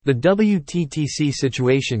The WTTC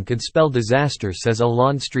situation could spell disaster, says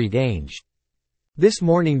Alain Ange. This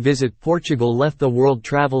morning Visit Portugal left the World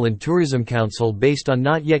Travel and Tourism Council based on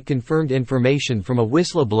not yet confirmed information from a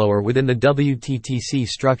whistleblower within the WTTC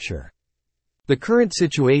structure. The current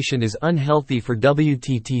situation is unhealthy for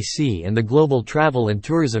WTTC and the global travel and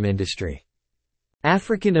tourism industry.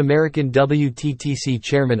 African-American WTTC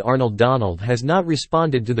Chairman Arnold Donald has not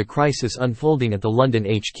responded to the crisis unfolding at the London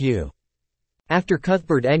HQ. After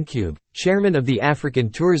Cuthbert Ncube, chairman of the African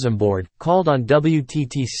Tourism Board, called on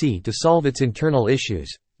WTTC to solve its internal issues,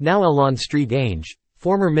 now Alain Ange,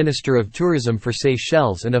 former Minister of Tourism for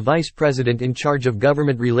Seychelles and a vice president in charge of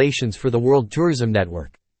government relations for the World Tourism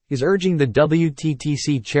Network, is urging the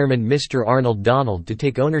WTTC chairman Mr. Arnold Donald to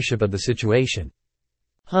take ownership of the situation.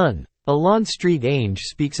 Alain Ange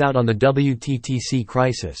speaks out on the WTTC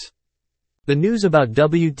crisis. The news about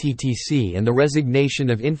WTTC and the resignation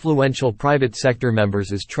of influential private sector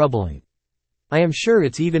members is troubling. I am sure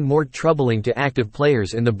it's even more troubling to active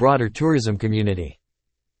players in the broader tourism community.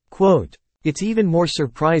 Quote, "It's even more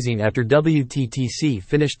surprising after WTTC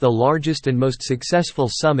finished the largest and most successful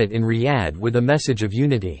summit in Riyadh with a message of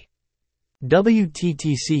unity.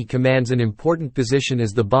 WTTC commands an important position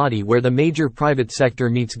as the body where the major private sector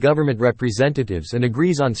meets government representatives and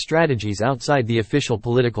agrees on strategies outside the official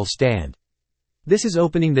political stand. This is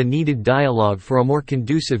opening the needed dialogue for a more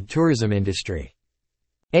conducive tourism industry.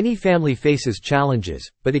 Any family faces challenges,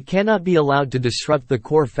 but it cannot be allowed to disrupt the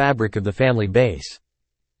core fabric of the family base.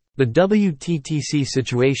 The WTTC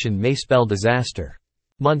situation may spell disaster."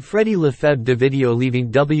 Manfredi Lefebvre de video leaving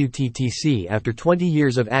WTTC after 20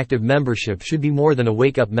 years of active membership should be more than a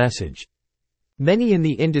wake-up message. Many in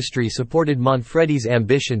the industry supported Manfredi's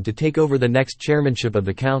ambition to take over the next chairmanship of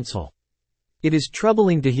the council. It is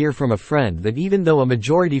troubling to hear from a friend that even though a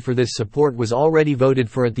majority for this support was already voted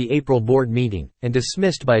for at the April board meeting, and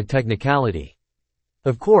dismissed by a technicality.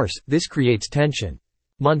 Of course, this creates tension.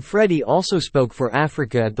 Manfredi also spoke for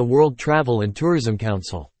Africa at the World Travel and Tourism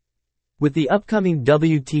Council. With the upcoming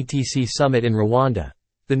WTTC summit in Rwanda,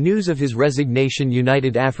 the news of his resignation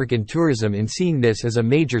united African tourism in seeing this as a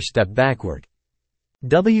major step backward.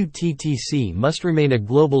 WTTC must remain a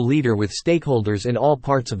global leader with stakeholders in all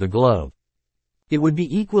parts of the globe. It would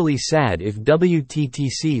be equally sad if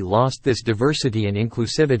WTTC lost this diversity and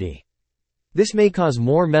inclusivity. This may cause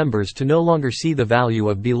more members to no longer see the value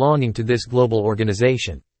of belonging to this global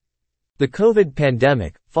organization. The COVID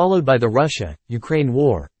pandemic, followed by the Russia-Ukraine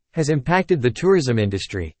war, has impacted the tourism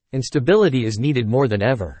industry, and stability is needed more than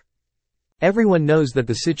ever. Everyone knows that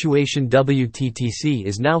the situation WTTC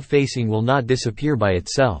is now facing will not disappear by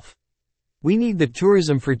itself. We need the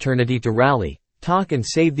tourism fraternity to rally, talk and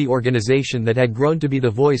save the organization that had grown to be the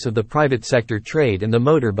voice of the private sector trade and the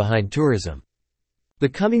motor behind tourism. The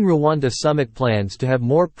coming Rwanda summit plans to have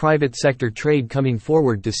more private sector trade coming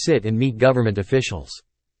forward to sit and meet government officials.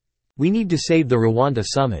 We need to save the Rwanda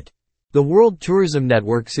summit. The World Tourism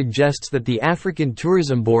Network suggests that the African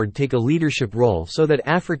Tourism Board take a leadership role so that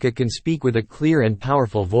Africa can speak with a clear and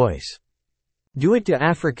powerful voice. Do it to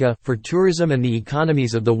Africa, for tourism and the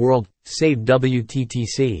economies of the world, save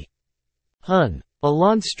WTTC.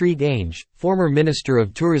 Alain Ange, former Minister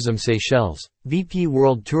of Tourism Seychelles, VP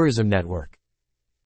World Tourism Network.